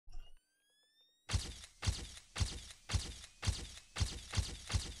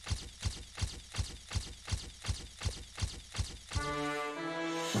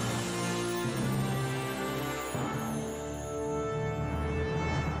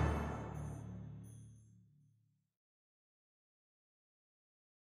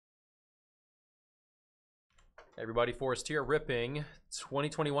Everybody, Forrest here, ripping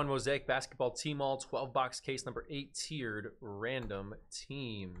 2021 Mosaic Basketball Tmall 12-box case number 8 tiered random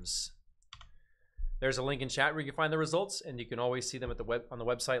teams. There's a link in chat where you can find the results, and you can always see them at the on the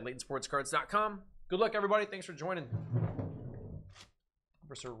website LaytonSportsCards.com. Good luck, everybody. Thanks for joining.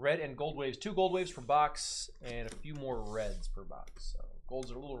 There's a red and gold waves, 2 gold waves per box, and a few more reds per box. So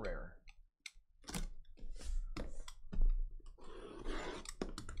golds are a little rarer.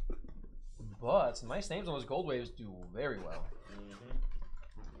 But some nice names on those gold waves do very well.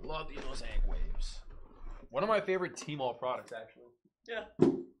 Love these Mosaic waves. One of my favorite Tmall products, actually. Yeah,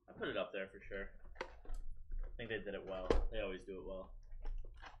 I put it up there for sure. I think they did it well. They always do it well.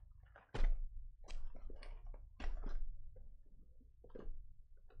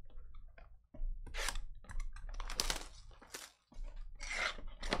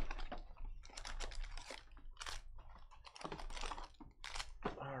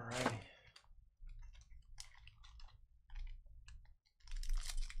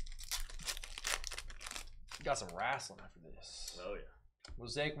 Got some wrestling after this. Oh, yeah.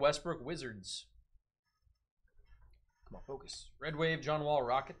 Mosaic Westbrook Wizards. Come on, focus. Red Wave John Wall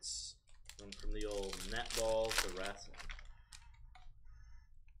Rockets. Going from the old netball to wrestling.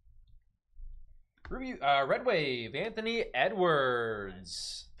 Red Wave Anthony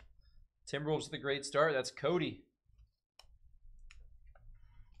Edwards. Timberwolves with a great start. That's Cody.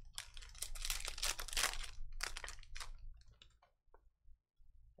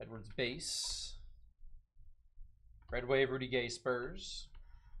 Edwards base. Red Wave, Rudy Gay, Spurs.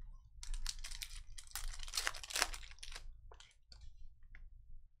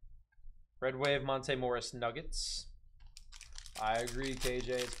 Red Wave, Monte Morris, Nuggets. I agree, KJ.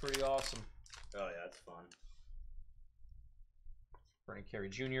 It's pretty awesome. Oh, yeah, it's fun. Bernie Carey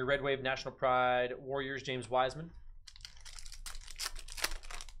Jr. Red Wave, National Pride, Warriors, James Wiseman.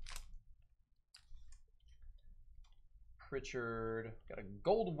 Pritchard. Got a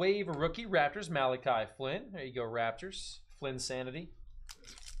gold wave rookie. Raptors, Malachi Flynn. There you go, Raptors. Flynn Sanity.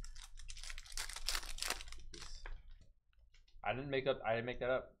 I didn't make that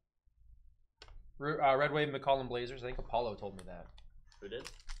up. Red Wave McCollum Blazers. I think Apollo told me that. Who did?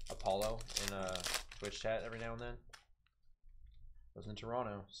 Apollo in a Twitch chat every now and then. I was in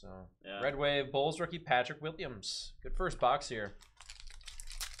Toronto, so. Yeah. Red Wave Bulls rookie Patrick Williams. Good first box here.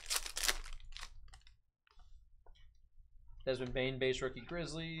 Desmond Bain, base rookie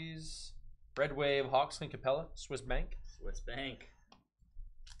Grizzlies. Red Wave, Hawks, Clint Capella, Swiss Bank. Swiss Bank.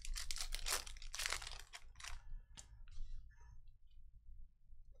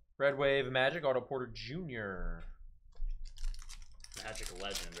 Red Wave, Magic, Otto Porter Jr. Magic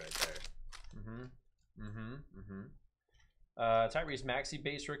legend right there. Tyrese Maxey,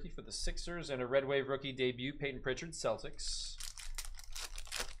 base rookie for the Sixers, and a Red Wave rookie debut, Peyton Pritchard, Celtics.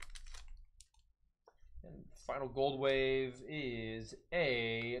 Final gold wave is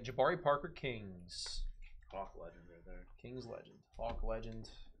a Jabari Parker Kings. Hawk legend right there. Kings legend. Hawk legend.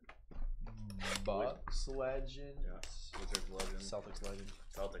 Bucks legend. Yes. Wizards legend. Celtics legend.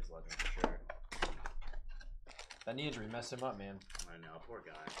 Celtics legend for sure. That knee injury messed him up, man. I know. Poor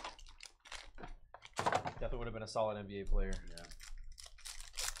guy. Definitely would have been a solid NBA player. Yeah.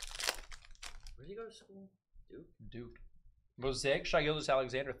 Where did he go to school? Duke. Mosaic, Shai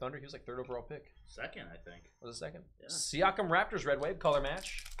Gilgeous-Alexander, Thunder. He was like 3rd overall pick. 2nd, I think. Was it 2nd? Yeah. Siakam Raptors, Red Wave, color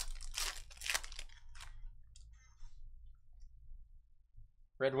match.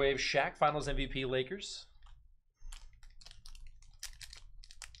 Red Wave, Shaq, Finals MVP, Lakers.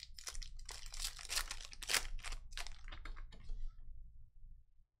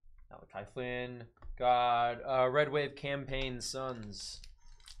 Malachi Flynn. God. Red Wave, Campaign, Suns.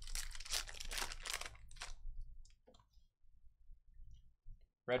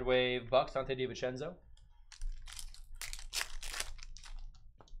 Red Wave, Bucks, Dante DiVincenzo.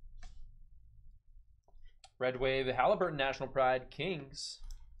 Red Wave, Halliburton, National Pride, Kings.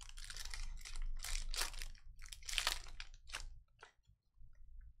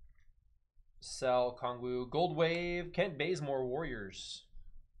 Sel, Kongwu, Gold Wave, Kent Bazemore, Warriors.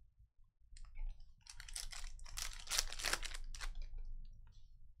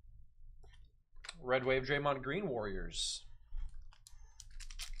 Red Wave, Draymond Green, Warriors.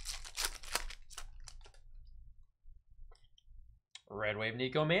 Red Wave,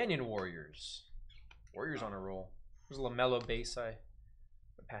 Nico Mannion, Warriors. Warriors on a roll. There's a LaMelo base. I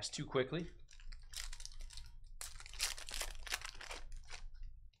passed too quickly.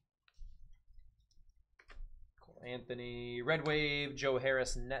 Cole Anthony. Red Wave, Joe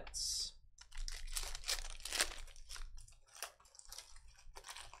Harris, Nets.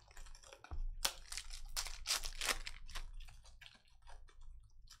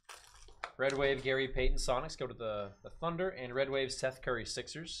 Red Wave Gary Payton Sonics go to the Thunder, and Red Wave Seth Curry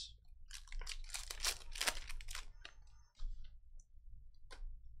Sixers.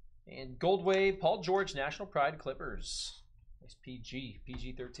 And Gold Wave Paul George National Pride Clippers. Nice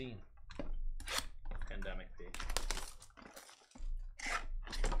PG-13. Pandemic P.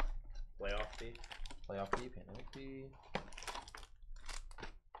 Playoff P. Playoff P, Pandemic P.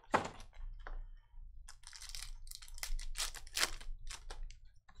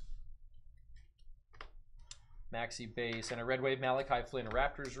 Maxi base and a Red Wave Malachi Flynn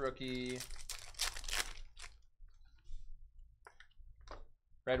Raptors rookie.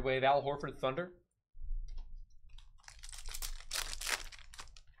 Red Wave Al Horford Thunder.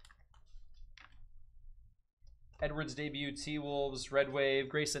 Edwards debut T-Wolves. Red Wave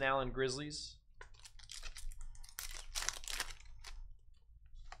Grayson Allen Grizzlies.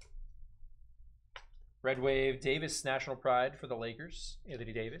 Red Wave Davis National Pride for the Lakers.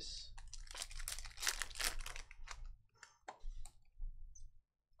 Anthony Davis.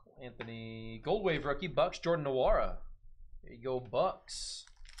 Anthony Gold Wave rookie Bucks Jordan Nwora. There you go, Bucks.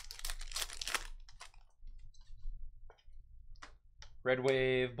 Red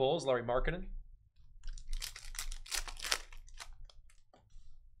Wave Bulls Larry Markkinen.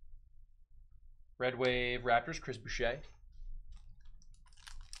 Red Wave Raptors Chris Boucher.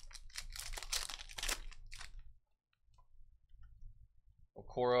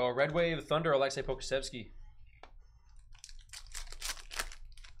 Okoro Red Wave Thunder Alexei Pokusevsky.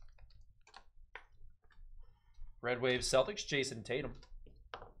 Red Wave Celtics, Jason Tatum.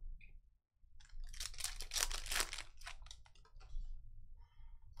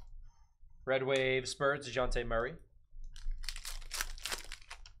 Red Wave Spurs, DeJounte Murray.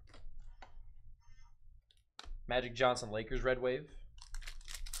 Magic Johnson, Lakers, Red Wave.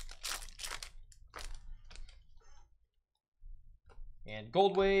 And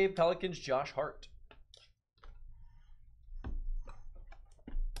Gold Wave, Pelicans, Josh Hart.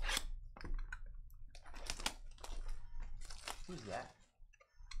 Who's that?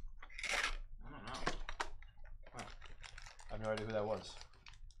 I don't know. Huh. I have no idea who that was.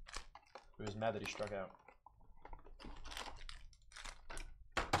 He was mad that he struck out.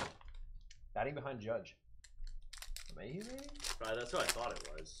 Batting behind Judge. Maybe? That's what I thought it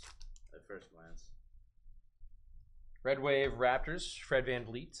was at first glance. Red Wave Raptors, Fred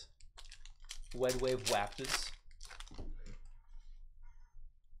VanVleet. Red Wave Raptors.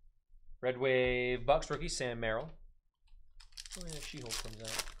 Red Wave Bucks rookie Sam Merrill. Oh yeah, She-Hulk comes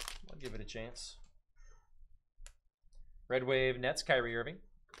out. I'll give it a chance. Red Wave Nets, Kyrie Irving.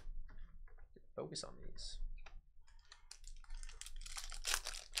 Focus on these.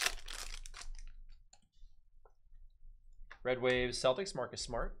 Red Wave Celtics, Marcus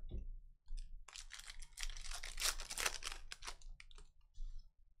Smart.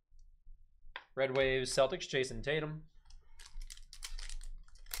 Red Wave Celtics, Jason Tatum.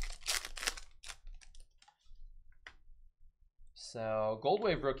 So, Gold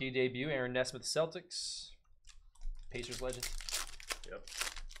Wave rookie debut, Aaron Nesmith, Celtics. Pacers legend. Yep.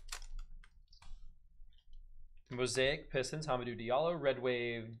 Mosaic, Pistons, Hamidou Diallo. Red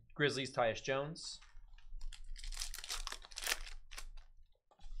Wave Grizzlies, Tyus Jones.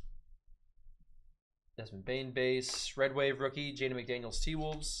 Desmond Bain base. Red Wave rookie, Jaden McDaniels,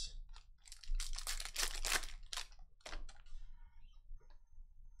 T-Wolves.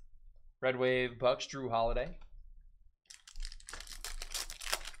 Red Wave Bucks, Drew Holiday.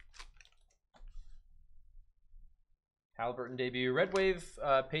 Halliburton debut. Red Wave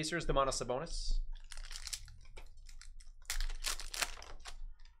Pacers, Domantas Sabonis.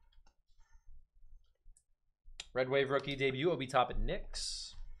 Red Wave rookie debut, Obi Toppin,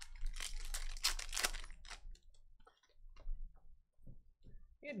 Knicks.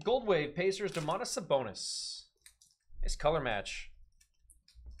 And Gold Wave Pacers, Domantas Sabonis. Nice color match.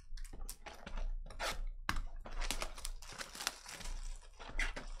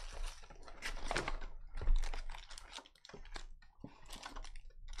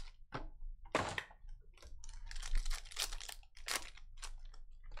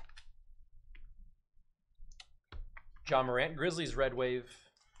 John Morant, Grizzlies, Red Wave.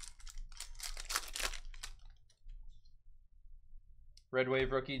 Red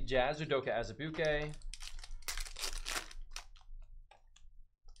Wave rookie, Jazz, Udoka Azubuike.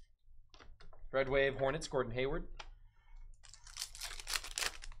 Red Wave Hornets, Gordon Hayward.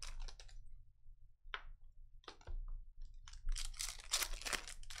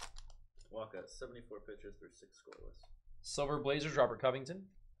 Waka, 74 pitches for 6 scoreless. Silver Blazers, Robert Covington.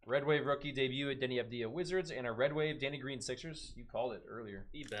 Red Wave rookie debut at Denny Avdia Wizards, and a Red Wave Danny Green Sixers. You called it earlier.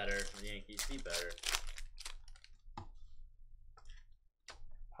 Be better, Yankees. Be better.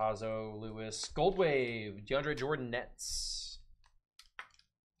 Hazo, Lewis, Gold Wave, DeAndre Jordan, Nets.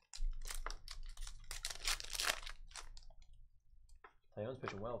 Tyone's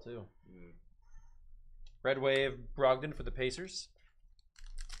pitching well, too. Red Wave, Brogdon for the Pacers.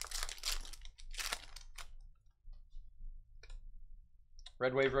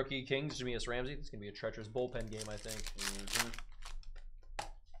 Red Wave rookie, Kings, Jameis Ramsey. It's going to be a treacherous bullpen game, I think.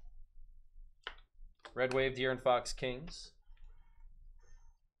 Red Wave, De'Aaron Fox, Kings.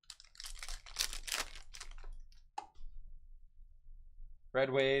 Red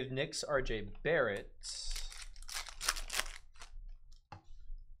Wave, Knicks, RJ Barrett.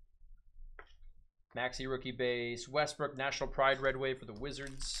 Maxey rookie base. Westbrook, National Pride, Red Wave for the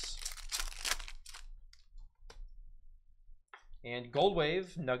Wizards. And Gold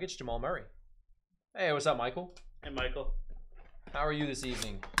Wave, Nuggets, Jamal Murray. Hey, what's up, Michael? Hey, Michael. How are you this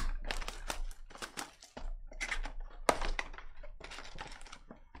evening?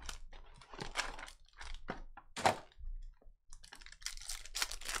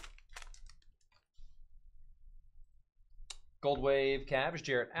 Gold Wave, Cavs,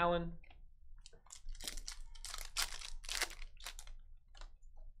 Jarrett Allen.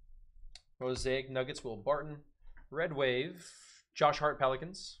 Mosaic, Nuggets, Will Barton. Red Wave, Josh Hart,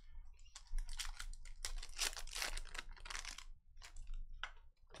 Pelicans.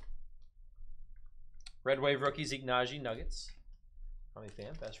 Red Wave rookie, Zeke Naji, Nuggets. Tommy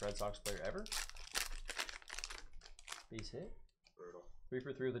Pham, best Red Sox player ever. Base hit. Brutal. 3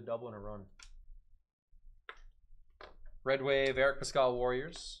 for 3 with a double and a run. Red Wave, Eric Pascal,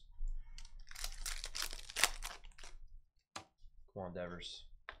 Warriors. Come on, Devers.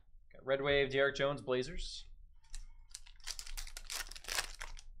 Got Red Wave, Derek Jones, Blazers.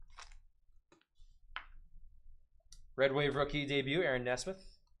 Red Wave rookie debut, Aaron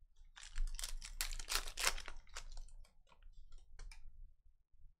Nesmith.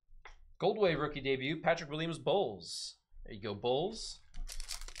 Gold Wave rookie debut, Patrick Williams, Bulls. There you go, Bulls.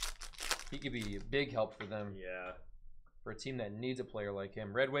 He could be a big help for them. Yeah. For a team that needs a player like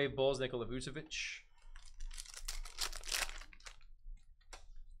him. Red Wave, Bulls, Nikola Vucevic.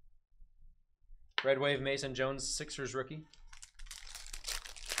 Red Wave, Mason Jones, Sixers rookie.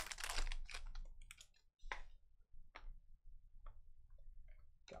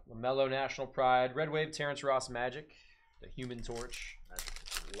 Got LaMelo, National Pride. Red Wave, Terrence Ross, Magic. The Human Torch. That's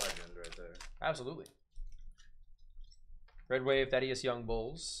a legend right there. Absolutely. Red Wave, Thaddeus Young,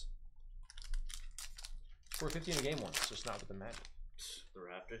 Bulls. 450 in a game once, just not with the Magic. The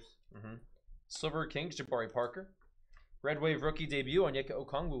Raptors. Silver Kings, Jabari Parker. Red Wave rookie debut, Onyeka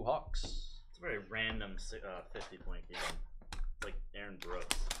Okongwu, Hawks. It's a very random 50-point game. It's like Aaron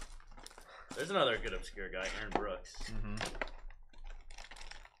Brooks. There's another good obscure guy, Aaron Brooks.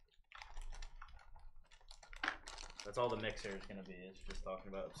 That's all the mixer is going to be. It's just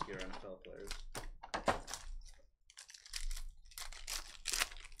talking about obscure NFL players.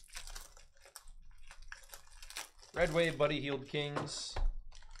 Red Wave, Buddy Hield, Kings.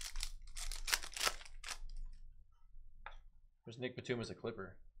 There's Nick Batum as a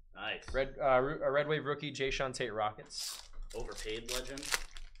Clipper. Nice. Red Wave rookie, Jayshawn Tate, Rockets. Overpaid legend,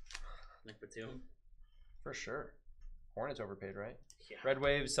 Nick Batum. For sure. Hornets overpaid, right? Yeah. Red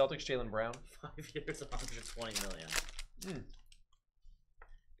Wave, Celtics, Jaylen Brown. 5 years, 120 million.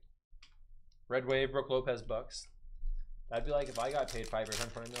 Red Wave, Brook Lopez, Bucks. That'd be like if I got paid 5 years,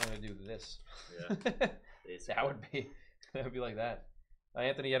 120 million to do this. Yeah. That would be like that.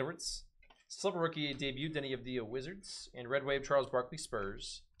 Anthony Edwards, Silver rookie debut, Denny Avdia, Wizards, and Red Wave, Charles Barkley,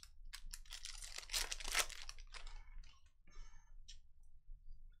 Spurs.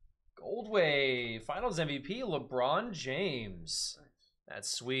 Gold Wave, Finals MVP, LeBron James.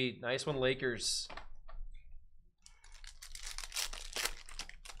 That's sweet. Nice one, Lakers.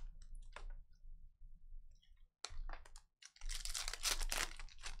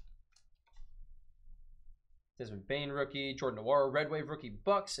 Desmond Bain rookie, Jordan Nwora, Red Wave rookie,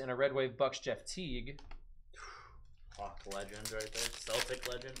 Bucks, and a Red Wave Bucks, Jeff Teague. Hawk legend right there. Celtic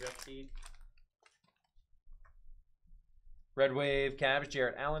legend, Jeff Teague. Red Wave, Cavs,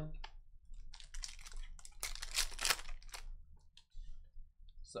 Jarrett Allen.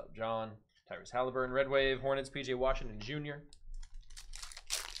 What's up, John? Tyrese Halliburton. Red Wave, Hornets, PJ Washington Jr.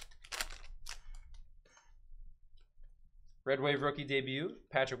 Red Wave rookie debut,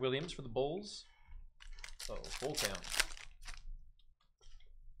 Patrick Williams for the Bulls. Oh, full count.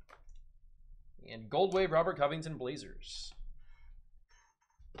 And Gold Wave, Robert Covington, Blazers.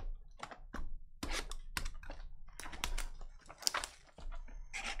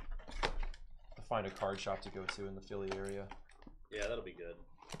 I'll find a card shop to go to in the Philly area. Yeah, that'll be good.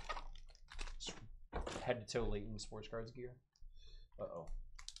 Head to toe Layton Sports Cards gear. Uh-oh.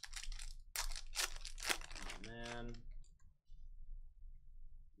 man.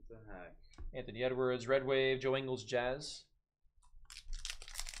 What the heck? Anthony Edwards, Red Wave, Joe Ingles, Jazz.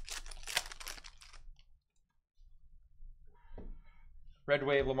 Red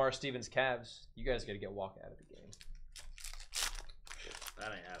Wave, Lamar Stevens, Cavs. You guys got to get Walk out of the game.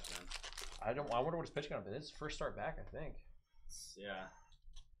 That ain't happening. I wonder what his pitch count is. This is first start back, I think. Yeah.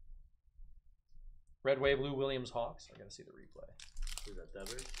 Red Wave, Lou Williams, Hawks. I got to see the replay. Is that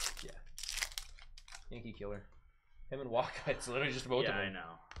Devers? Yeah. Yankee killer. Him and Walk. It's literally just both of them. Yeah, I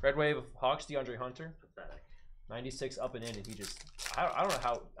know. Red Wave, Hawks, DeAndre Hunter. Pathetic. 96 up and in, and he just I don't know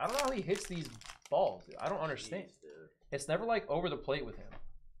how he hits these balls. Dude. I don't understand. Jeez, dude. It's never like over the plate with him.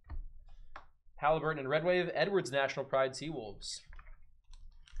 Halliburton and Red Wave, Edwards, National Pride, T-Wolves.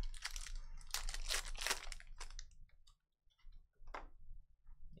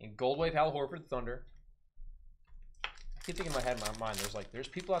 And Gold Wave, Al Horford, Thunder. I keep thinking in my head, in my mind, there's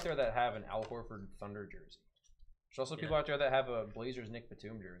people out there that have an Al Horford Thunder jersey. There's also people out there that have a Blazers Nick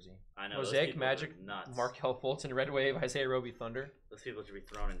Batum jersey. I know. Mosaic, Magic, nuts. Markelle Fulton, Red Wave, Isaiah Roby, Thunder. Those people should be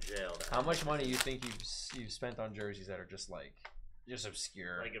thrown in jail. How much money you think you've spent on jerseys that are just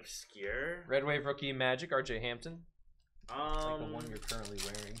obscure? Like obscure? Red Wave rookie Magic, RJ Hampton. It's like the one you're currently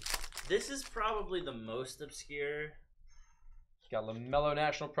wearing. This is probably the most obscure. Got LaMelo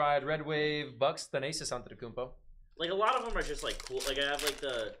National Pride, Red Wave, Bucks, Thanasis Antetokounmpo. Like a lot of them are just like cool. Like I have like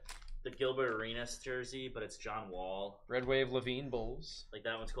the Gilbert Arenas jersey, but it's John Wall. Red Wave Levine Bulls. Like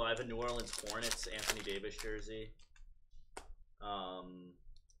that one's cool. I have a New Orleans Hornets Anthony Davis jersey.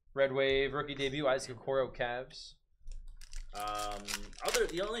 Red Wave rookie debut Isaac Okoro Cavs.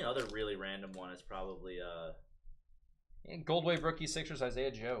 The only other really random one is probably and Gold Wave rookie Sixers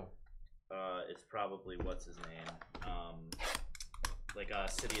Isaiah Joe. It's probably what's his name? Like a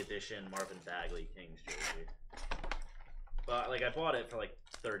City Edition Marvin Bagley Kings jersey. But like I bought it for like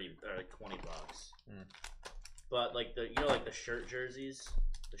 30 or like 20 bucks. But like the like the shirt jerseys,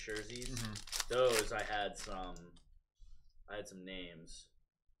 the jerseys, those I had some names.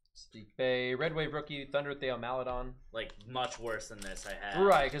 Steak Bay, Red Wave rookie Thunder Theo Maladon. Like much worse than this I had.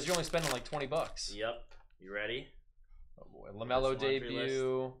 Right, because you're only spending like 20 bucks. Yep. You ready? Oh boy, LaMelo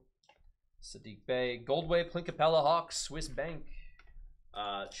debut. Sadiq Bey, Gold Wave, Clint Capella, Hawks, Swiss Bank.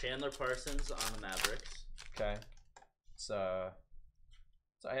 Chandler Parsons on the Mavericks. Okay. So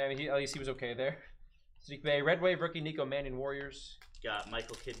I mean, at least he was okay there. Sadiq Bey, Red Wave rookie Nico Mannion Warriors. Got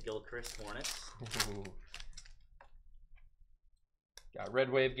Michael Kidd Gilchrist Hornets. Ooh. Got Red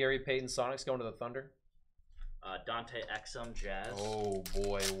Wave Gary Payton Sonics going to the Thunder. Dante Exum Jazz. Oh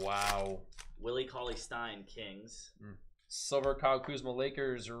boy, wow. Willie Cauley-Stein Kings. Silver Kyle Kuzma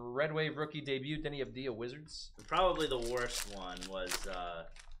Lakers. Red Wave rookie debut Denny Abdia Wizards. And probably the worst one was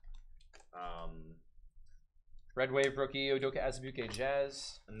Red Wave rookie Udoka Azubuike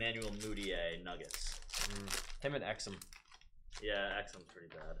Jazz. Emmanuel Mudiay Nuggets. Him and Exum. Yeah, Exum's pretty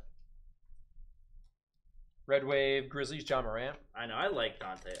bad. Red Wave Grizzlies John Morant. I know, I like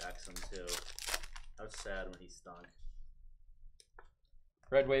Dante Exum too. I was sad when he stunk.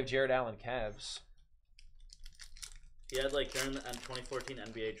 Red Wave Jared Allen Cavs. He had like during the 2014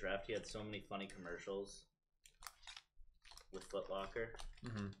 NBA draft, he had so many funny commercials with Foot Locker.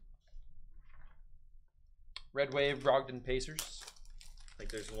 Red Wave Brogdon Pacers. Like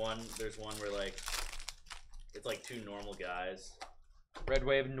there's one where like it's like two normal guys. Red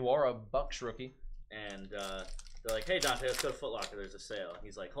Wave Nuora Bucks rookie. And they're like, "Hey Dante, let's go to Foot Locker. There's a sale." And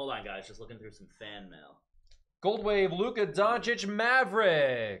he's like, "Hold on, guys, just looking through some fan mail." Gold Wave Luka Doncic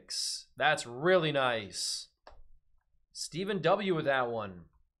Mavericks. That's really nice. Stephen W with that one.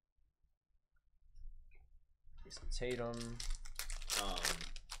 Jason Tatum.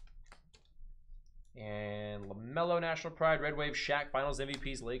 And LaMelo National Pride, Red Wave Shaq Finals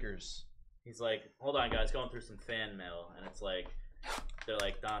MVPs Lakers. He's like, "Hold on, guys, going through some fan mail," and it's like, they're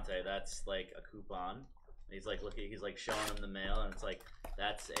like, "Dante, that's like a coupon." And he's like, he's like showing them the mail, and it's like,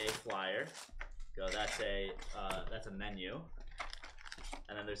 "That's a flyer." Go, that's a menu.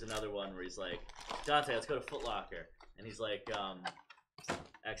 And then there's another one where he's like, "Dante, let's go to Foot Locker." And he's like,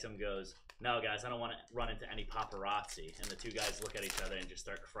 Exum goes, "No, guys, I don't want to run into any paparazzi." And the two guys look at each other and just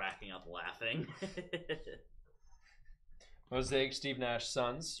start cracking up laughing. Mosaic Steve Nash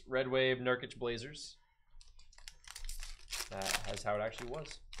Suns, Red Wave Nurkic Blazers. That's how it actually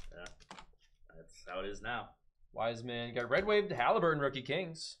was. Yeah, that's how it is now. Wiseman got Red Wave Halliburton rookie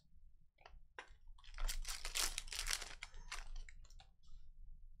Kings.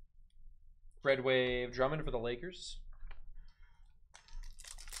 Red Wave Drummond for the Lakers.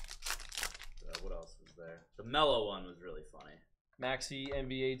 What else was there? The Mellow one was really funny. Maxi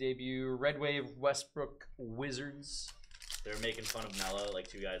NBA debut. Red Wave Westbrook Wizards. They were making fun of Melo, like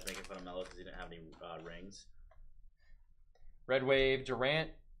 2 guys making fun of Melo because he didn't have any rings. Red Wave,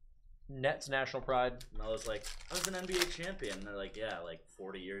 Durant, Nets national pride. Melo's like, I was an NBA champion. And they're like, yeah, like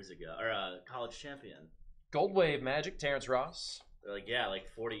 40 years ago. Or college champion. Gold Wave, Magic, Terrence Ross. They're like, yeah, like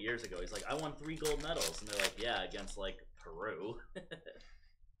 40 years ago. He's like, I won 3 gold medals. And they're like, yeah, against like Peru.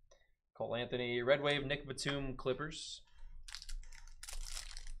 Cole Anthony, Red Wave, Nick Batum, Clippers.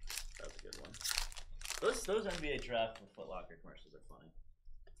 That was a good one. Those NBA draft with Foot Locker commercials are funny.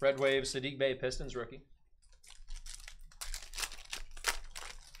 Red Wave, Sadiq Bey, Pistons rookie.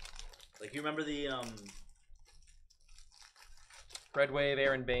 Like, you remember the Red Wave,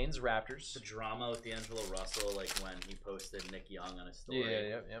 Aaron Baines, Raptors. the drama with D'Angelo Russell, like when he posted Nick Young on his story?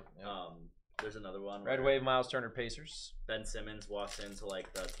 Yep. There's another one. Red Wave, Miles Turner, Pacers. Ben Simmons walks into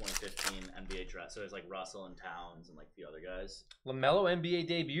like the 2015 NBA draft. So there's like Russell and Towns and like a few other guys. LaMelo NBA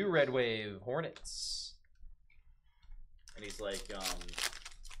debut, Red Wave, Hornets. And he's like,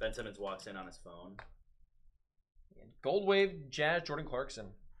 Ben Simmons walks in on his phone. Gold Wave, Jazz, Jordan Clarkson.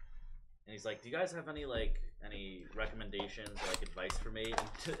 And he's like, do you guys have any recommendations or like advice for me?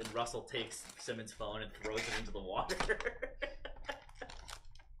 And Russell takes Simmons' phone and throws it into the water.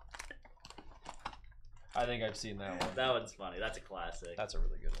 I think I've seen that one. That one's funny. That's a classic. That's a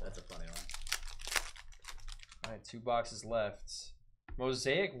really good one. That's a funny one. All right, 2 boxes left.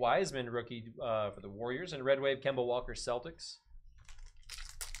 Mosaic, Wiseman rookie for the Warriors, and Red Wave, Kemba Walker, Celtics.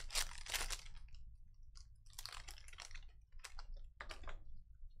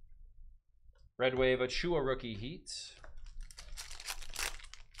 Red Wave, Achua rookie, Heat.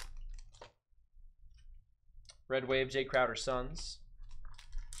 Red Wave, Jay Crowder, Suns.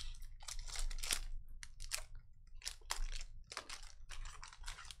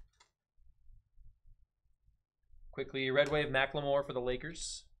 Quickly, Red Wave, Macklemore for the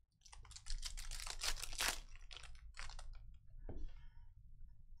Lakers.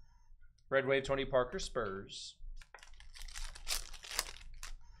 Red Wave, Tony Parker, Spurs.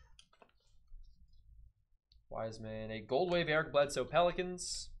 Wiseman, a Gold Wave, Eric Bledsoe,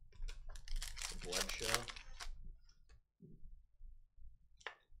 Pelicans. The Blood Show.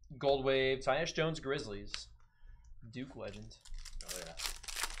 Gold Wave, Tyus Jones, Grizzlies. Duke legend. Oh yeah.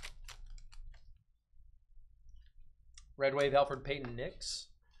 Red Wave, Alfred Payton, Knicks.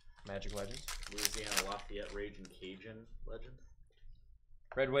 Magic legend. Louisiana Lafayette Raging Cajun legend.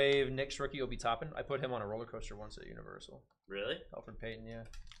 Red Wave, Knicks rookie, Obi Toppin. I put him on a roller coaster once at Universal. Really? Alfred Payton, yeah.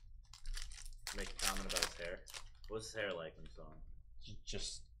 Make a comment about his hair. What's his hair like when you saw him?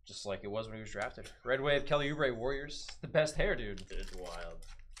 Just like it was when he was drafted. Red Wave, Kelly Oubre, Warriors. The best hair, dude. It's wild.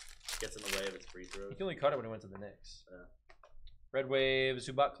 Gets in the way of his free throws. He only cut it when he went to the Knicks. Yeah. Red Wave,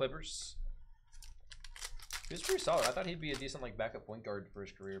 Zubac, Clippers. He was pretty solid. I thought he'd be a decent like backup point guard for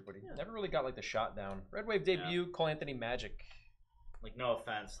his career, but he never really got like the shot down. Red Wave debut, Cole Anthony, Magic. Like, no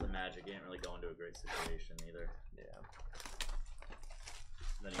offense to the Magic, he didn't really go into a great situation either. Yeah.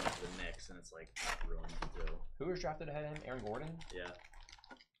 Then he went to the Knicks, and it's like ruined to do. Who was drafted ahead of him? Aaron Gordon? Yeah.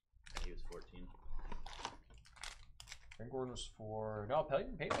 He was 14. Aaron Gordon was 4. No,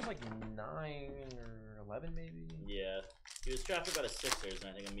 Payton was like 9 or 11 maybe. Yeah. He was drafted by the Sixers, and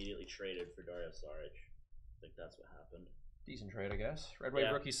I think immediately traded for Dario Saric. I think that's what happened. Decent trade, I guess. Red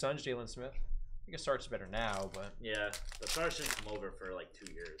Wave rookie Suns, Jalen Smith. I guess Sark's better now, but yeah, but Saric didn't come over for like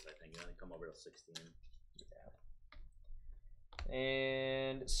 2 years. I think he only come over till 16. Yeah.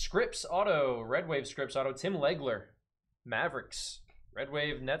 And Scripps Auto, Red Wave Scripps Auto, Tim Legler, Mavericks. Red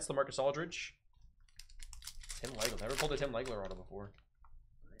Wave Nets, LaMarcus Aldridge. Tim Legler. Never pulled a Tim Legler auto before.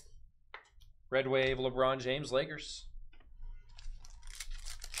 Nice. Red Wave LeBron James, Lakers.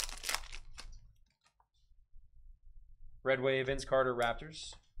 Red Wave Vince Carter,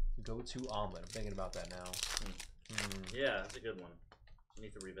 Raptors. Go to omelet. I'm thinking about that now. Yeah, that's a good one. I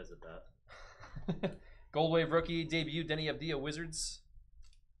need to revisit that. Gold Wave rookie debut, Denny Abdia, Wizards.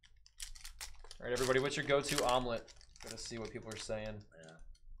 All right, everybody, what's your go-to omelet? Gotta see what people are saying. Yeah.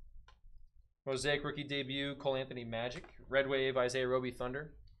 Mosaic rookie debut, Cole Anthony, Magic. Red Wave, Isaiah Roby,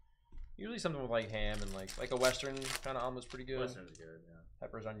 Thunder. Usually something with like ham and like a Western kind of omelet's pretty good. Western's good, yeah.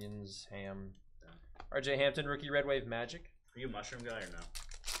 Peppers, onions, ham. Yeah. RJ Hampton, rookie, Red Wave, Magic. Are you a mushroom guy or no?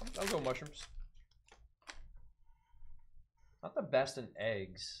 I'll go mushrooms. Not the best in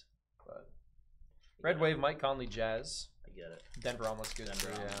eggs, but Red Wave, Mike Conley, Jazz. I get it. Denver omelet's good too,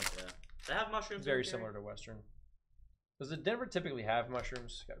 yeah. They have mushrooms. Very similar to Western. Does the Denver typically have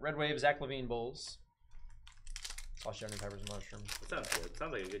mushrooms? Got Red Wave, Zach LaVine, Bulls. Sauce, onion, peppers, and mushrooms. That sounds good.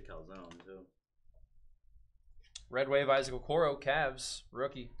 Sounds like a good calzone too. Red Wave, Isaac Okoro, Cavs,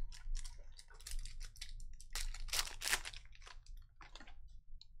 rookie.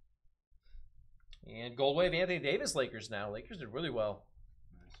 And Gold Wave, Anthony Davis, Lakers now. Lakers did really well.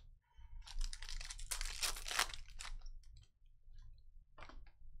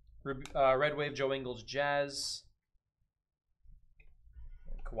 Red Wave, Joe Ingles, Jazz.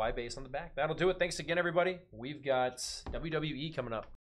 And Kawhi base on the back. That'll do it. Thanks again, everybody. We've got WWE coming up.